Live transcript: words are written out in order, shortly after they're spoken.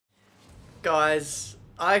Guys,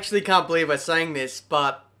 I actually can't believe we're saying this,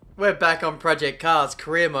 but we're back on Project Cars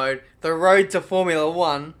career mode. The road to Formula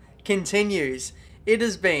 1 continues. It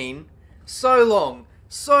has been so long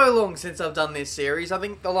since I've done this series. I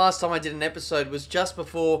think the last time I did an episode was just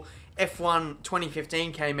before F1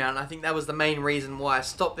 2015 came out, and I think that was the main reason why I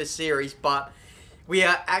stopped this series, but we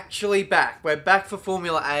are actually back. We're back for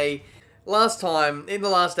Formula A. Last time, in the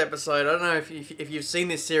last episode, I don't know if you've seen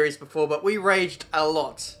this series before, but we raged a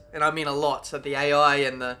lot, and I mean a lot, at the AI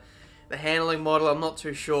and the handling model. I'm not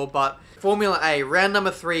too sure, but Formula A, round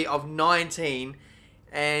number 3 of 19,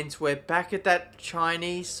 and we're back at that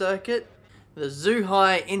Chinese circuit, the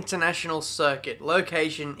Zhuhai International Circuit,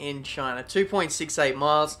 location in China, 2.68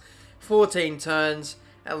 miles, 14 turns.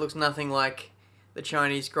 That looks nothing like the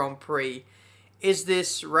Chinese Grand Prix. Is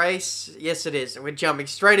this race? Yes, it is. We're jumping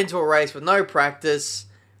straight into a race with no practice.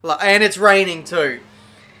 And it's raining too.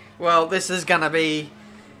 Well, this is going to be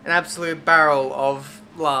an absolute barrel of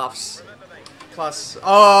laughs. Plus,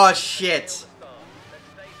 oh shit.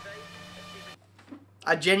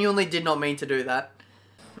 I genuinely did not mean to do that.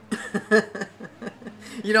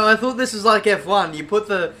 You know, I thought this was like F1. You put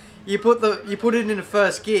it in the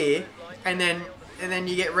first gear and then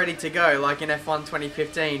you get ready to go like in F1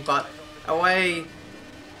 2015, but away.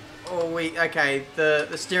 Okay,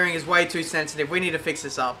 the steering is way too sensitive. We need to fix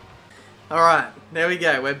this up. Alright, there we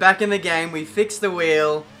go. We're back in the game. We fixed the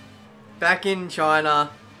wheel. Back in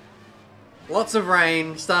China. Lots of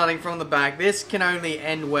rain starting from the back. This can only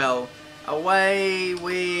end well. Away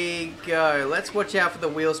we go. Let's watch out for the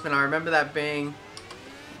wheel spin. I remember that being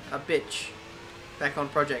a bitch. Back on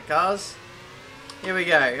Project Cars. Here we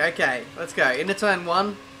go. Okay, let's go. Into turn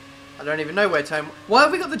 1. I don't even know where turn... Why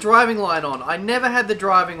have we got the driving line on? I never had the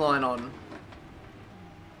driving line on.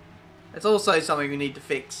 It's also something we need to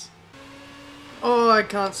fix. Oh, I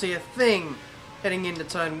can't see a thing. Heading into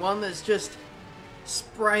turn 1, there's just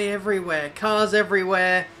spray everywhere. Cars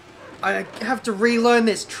everywhere. I have to relearn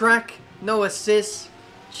this track. No assist.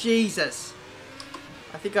 Jesus.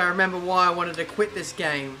 I think I remember why I wanted to quit this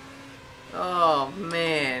game. Oh,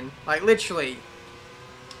 man. Like, literally.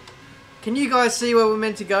 Can you guys see where we're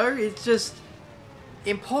meant to go? It's just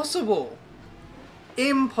impossible.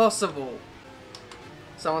 Impossible.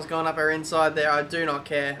 Someone's gone up our inside there. I do not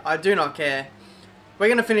care. I do not care. We're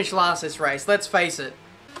going to finish last this race. Let's face it.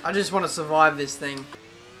 I just want to survive this thing.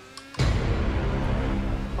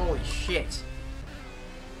 Holy shit.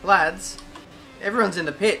 Lads, everyone's in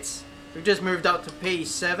the pits. We've just moved up to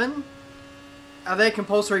P7. Are there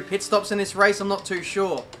compulsory pit stops in this race? I'm not too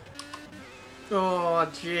sure. Oh,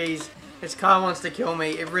 jeez. This car wants to kill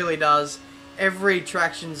me. It really does. Every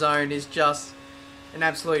traction zone is just an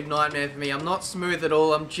absolute nightmare for me. I'm not smooth at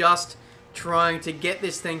all. I'm just trying to get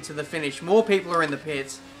this thing to the finish. More people are in the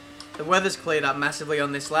pits. The weather's cleared up massively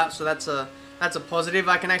on this lap, so that's a positive.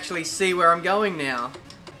 I can actually see where I'm going now.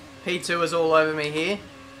 P2 is all over me here.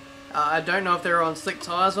 I don't know if they're on slick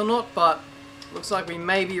tyres or not, but looks like we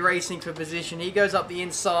may be racing for position. He goes up the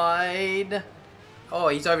inside. Oh,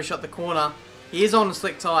 he's overshot the corner. He is on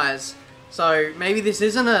slick tyres. So maybe this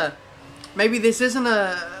isn't a,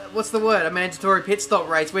 what's the word, a mandatory pit stop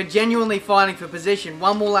race. We're genuinely fighting for position.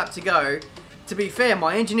 One more lap to go. To be fair,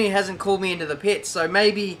 my engineer hasn't called me into the pits, so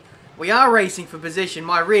maybe we are racing for position.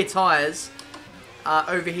 My rear tyres are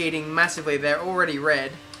overheating massively. They're already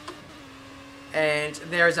red. And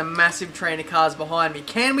there is a massive train of cars behind me.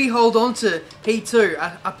 Can we hold on to P2,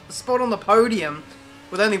 a spot on the podium,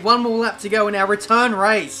 with only one more lap to go in our return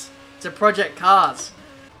race to Project Cars?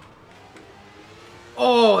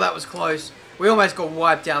 Oh, that was close. We almost got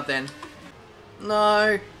wiped out then.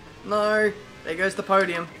 No. No. There goes the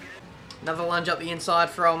podium. Another lunge up the inside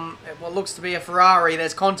from what looks to be a Ferrari.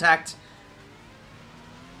 There's contact.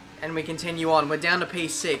 And we continue on. We're down to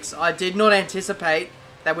P6. I did not anticipate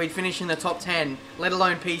that we'd finish in the top 10, let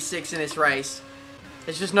alone P6 in this race.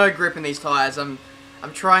 There's just no grip in these tyres. I'm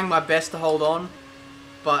trying my best to hold on,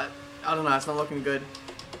 but I don't know, it's not looking good.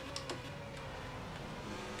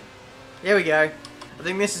 There we go. I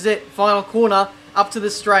think this is it. Final corner, up to the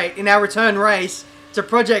straight in our return race to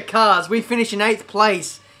Project Cars. We finish in 8th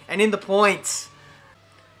place and in the points.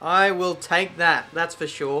 I will take that, that's for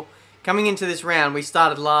sure. Coming into this round, we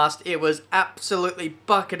started last. It was absolutely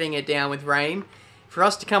bucketing it down with rain. For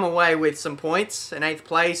us to come away with some points, and 8th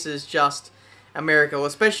place is just a miracle,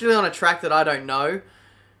 especially on a track that I don't know.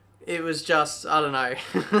 It was just, I don't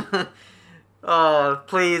know. Oh,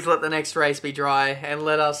 please let the next race be dry and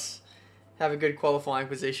let us have a good qualifying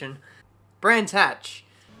position. Brands Hatch.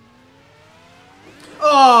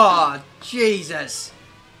 Oh, Jesus.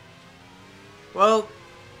 Well,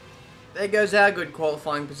 there goes our good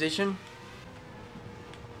qualifying position.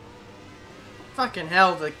 Fucking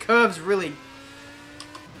hell, the curves really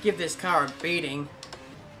give this car a beating.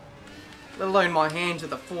 Let alone my hands with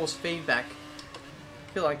the force feedback.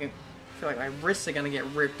 I feel like my wrists are gonna get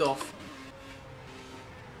ripped off.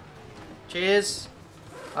 Cheers.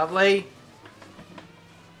 Lovely.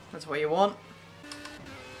 That's what you want.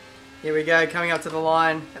 Here we go, coming up to the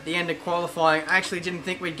line at the end of qualifying. I actually didn't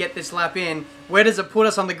think we'd get this lap in. Where does it put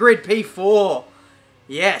us on the grid? P4.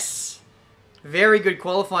 Yes. Very good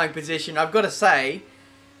qualifying position. I've got to say,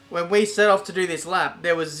 when we set off to do this lap,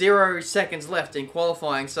 there was 0 seconds left in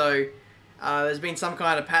qualifying. So there's been some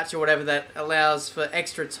kind of patch or whatever that allows for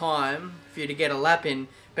extra time for you to get a lap in.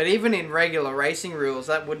 But even in regular racing rules,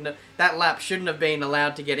 that lap shouldn't have been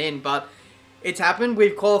allowed to get in. But it's happened.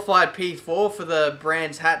 We've qualified P4 for the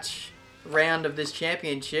Brands Hatch round of this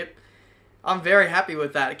championship. I'm very happy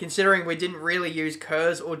with that, considering we didn't really use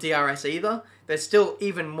KERS or DRS either. There's still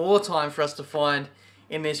even more time for us to find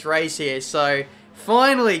in this race here. So,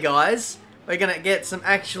 finally, guys, we're going to get some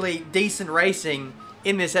actually decent racing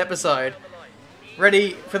in this episode.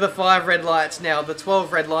 Ready for the 5 red lights now, the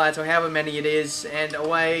 12 red lights, or however many it is, and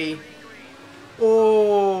away.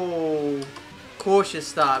 Oh, cautious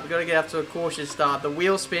start. We've got to get up to a cautious start. The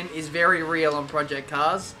wheel spin is very real on Project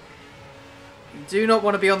Cars. You do not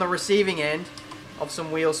want to be on the receiving end of some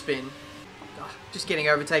wheel spin. Oh, just getting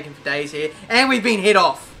overtaken for days here. And we've been hit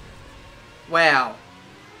off. Wow.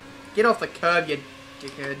 Get off the curb, you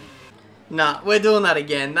dickhead. Nah, we're doing that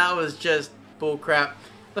again. That was just bullcrap.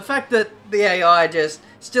 The fact that the AI just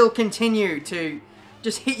still continue to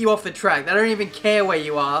just hit you off the track. They don't even care where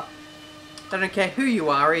you are. They don't care who you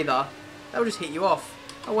are either. They'll just hit you off.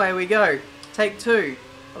 Away we go. Take 2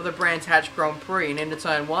 of the Brands Hatch Grand Prix, and into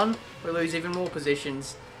turn 1, we lose even more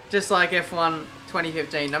positions. Just like F1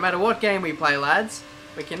 2015. No matter what game we play, lads,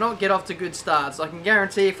 we cannot get off to good starts. I can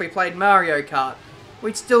guarantee if we played Mario Kart,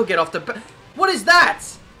 we'd still get off to... What is that?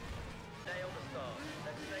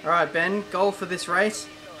 Alright, Ben, goal for this race.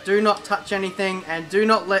 Do not touch anything, and do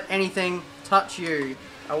not let anything touch you.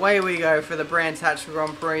 Away we go for the Brands Hatch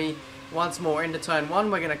Grand Prix. Once more into turn 1,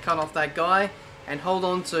 we're going to cut off that guy and hold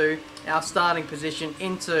on to our starting position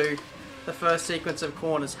into the first sequence of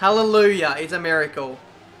corners. Hallelujah, it's a miracle.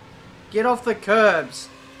 Get off the curbs.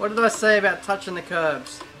 What did I say about touching the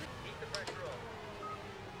curbs?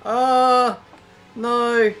 Oh,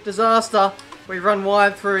 no, disaster. We run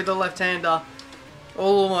wide through the left-hander.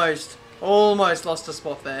 Almost lost a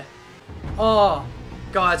spot there. Oh,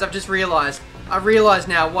 guys, I've just realised. I realise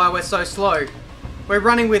now why we're so slow. We're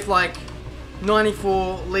running with like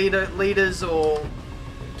 94 litres or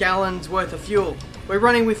gallons worth of fuel. We're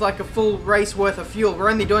running with like a full race worth of fuel. We're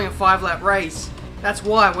only doing a 5-lap race. That's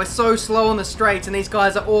why we're so slow on the straights and these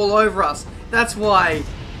guys are all over us. That's why.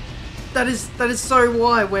 That is so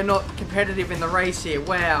why we're not competitive in the race here.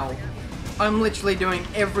 Wow. I'm literally doing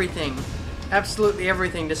everything. Absolutely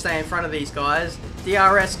everything to stay in front of these guys.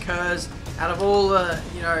 DRS, KERS, out of all the,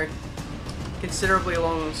 you know, considerably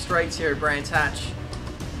long straights here at Brands Hatch.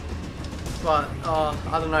 But,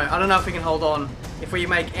 I don't know. I don't know if we can hold on. If we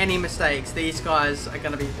make any mistakes, these guys are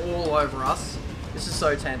going to be all over us. This is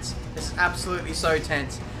so tense. This is absolutely so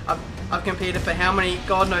tense. I've competed for how many,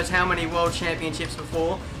 God knows how many world championships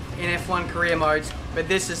before in F1 career modes, but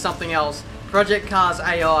this is something else. Project Cars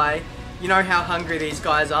AI, you know how hungry these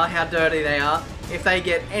guys are, how dirty they are. If they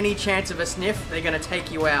get any chance of a sniff, they're going to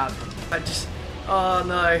take you out. Oh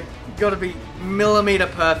no, you've got to be millimeter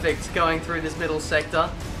perfect going through this middle sector.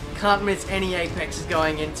 Can't miss any apexes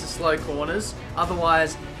going into slow corners,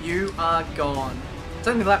 otherwise you are gone. It's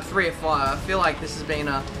only lap 3 of 5. I feel like this has been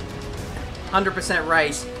a 100%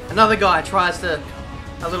 race. Another guy tries a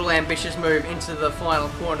little ambitious move into the final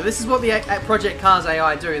corner. This is what the Project Cars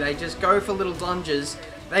AI do. They just go for little lunges.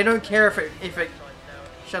 They don't care if it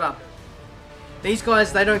shut up. These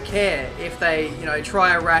guys, they don't care if they, you know,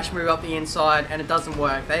 try a rash move up the inside and it doesn't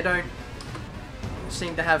work. They don't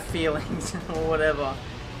seem to have feelings or whatever.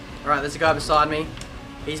 Alright, there's a guy beside me.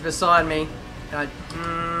 He's beside me.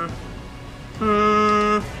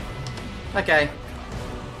 Okay.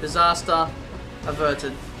 Disaster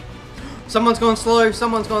averted. Someone's gone slow.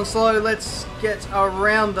 Someone's gone slow. Let's get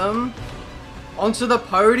around them. Onto the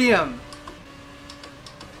podium.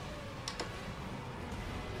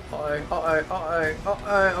 Uh-oh.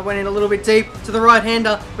 I went in a little bit deep to the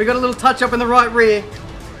right-hander. We got a little touch up in the right rear.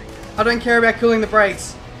 I don't care about cooling the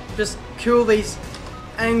brakes. Just cool these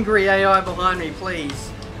angry AI behind me,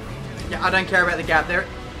 please. Yeah, I don't care about the gap there.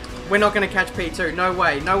 We're not going to catch P2. No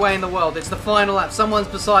way. No way in the world. It's the final lap. Someone's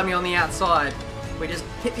beside me on the outside. We just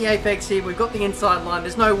hit the apex here. We've got the inside line.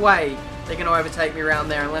 There's no way they're going to overtake me around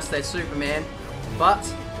there unless they're Superman. But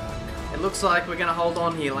it looks like we're going to hold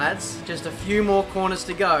on here, lads. Just a few more corners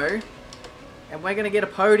to go. And we're going to get a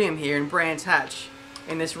podium here in Brands Hatch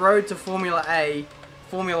in this Road to Formula A,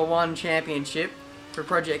 Formula 1 Championship for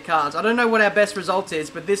Project Cars. I don't know what our best result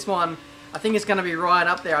is, but this one, I think it's going to be right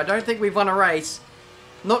up there. I don't think we've won a race.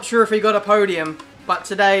 Not sure if we got a podium, but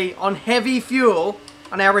today on Heavy Fuel,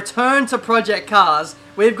 on our return to Project Cars,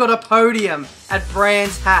 we've got a podium at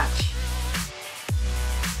Brands Hatch.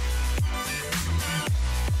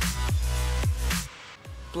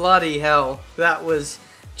 Bloody hell, that was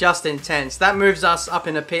just intense. That moves us up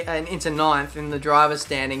into 9th in the driver's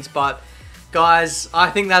standings, but guys, I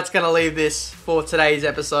think that's going to leave this for today's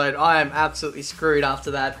episode. I am absolutely screwed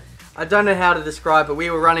after that. I don't know how to describe it. We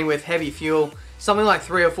were running with heavy fuel, something like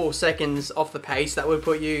 3 or 4 seconds off the pace. That would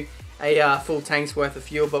put you a full tank's worth of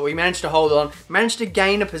fuel, but we managed to hold on, managed to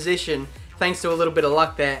gain a position thanks to a little bit of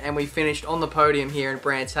luck there, and we finished on the podium here in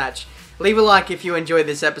Brands Hatch. Leave a like if you enjoyed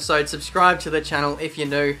this episode, subscribe to the channel if you're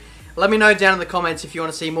new. Let me know down in the comments if you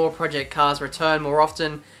want to see more Project Cars return more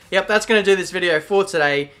often. Yep, that's going to do this video for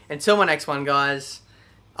today. Until my next one, guys,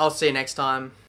 I'll see you next time.